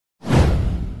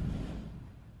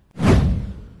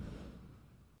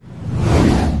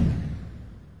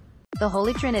the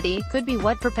Holy Trinity, could be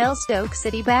what propels Stoke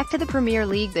City back to the Premier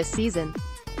League this season.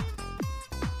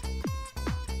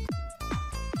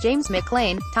 James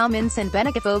McClean, Ince and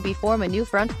Benik Afobe form a new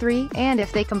front three, and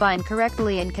if they combine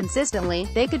correctly and consistently,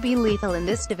 they could be lethal in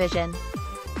this division.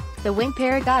 The wing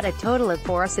pair got a total of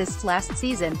 4 assists last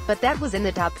season, but that was in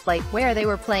the top flight, where they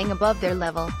were playing above their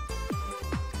level.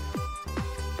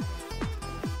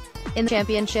 In the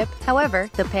Championship, however,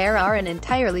 the pair are an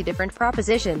entirely different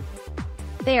proposition.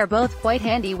 They are both quite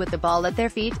handy with the ball at their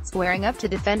feet, squaring up to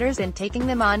defenders and taking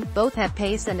them on. Both have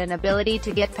pace and an ability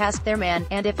to get past their man,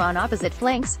 and if on opposite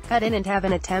flanks, cut in and have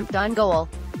an attempt on goal.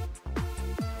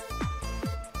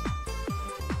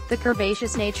 The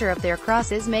curvaceous nature of their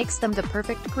crosses makes them the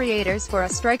perfect creators for a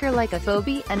striker like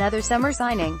Afobe, another summer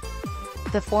signing.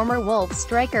 The former Wolves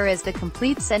striker is the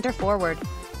complete centre-forward.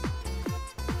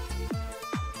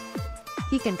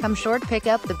 He can come short, pick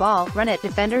up the ball, run at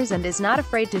defenders and is not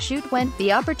afraid to shoot when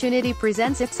the opportunity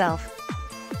presents itself.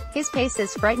 His pace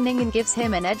is frightening and gives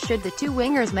him an edge should the two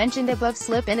wingers mentioned above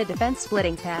slip in a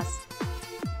defense-splitting pass.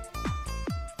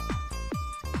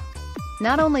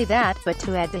 Not only that, but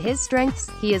to add to his strengths,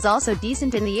 he is also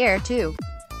decent in the air too.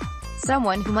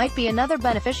 Someone who might be another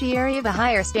beneficiary of a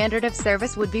higher standard of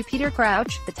service would be Peter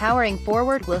Crouch. The towering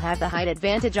forward will have the height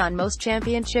advantage on most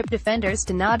Championship defenders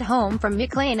to nod home from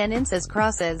McClean and Ince's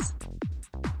crosses.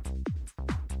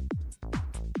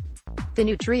 The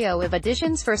new trio of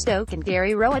additions for Stoke and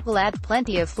Gary Rowett will add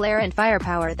plenty of flair and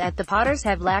firepower that the Potters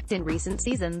have lacked in recent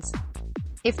seasons.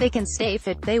 If they can stay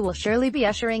fit, they will surely be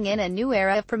ushering in a new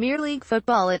era of Premier League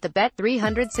football at the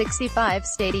Bet365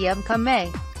 Stadium come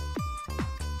May.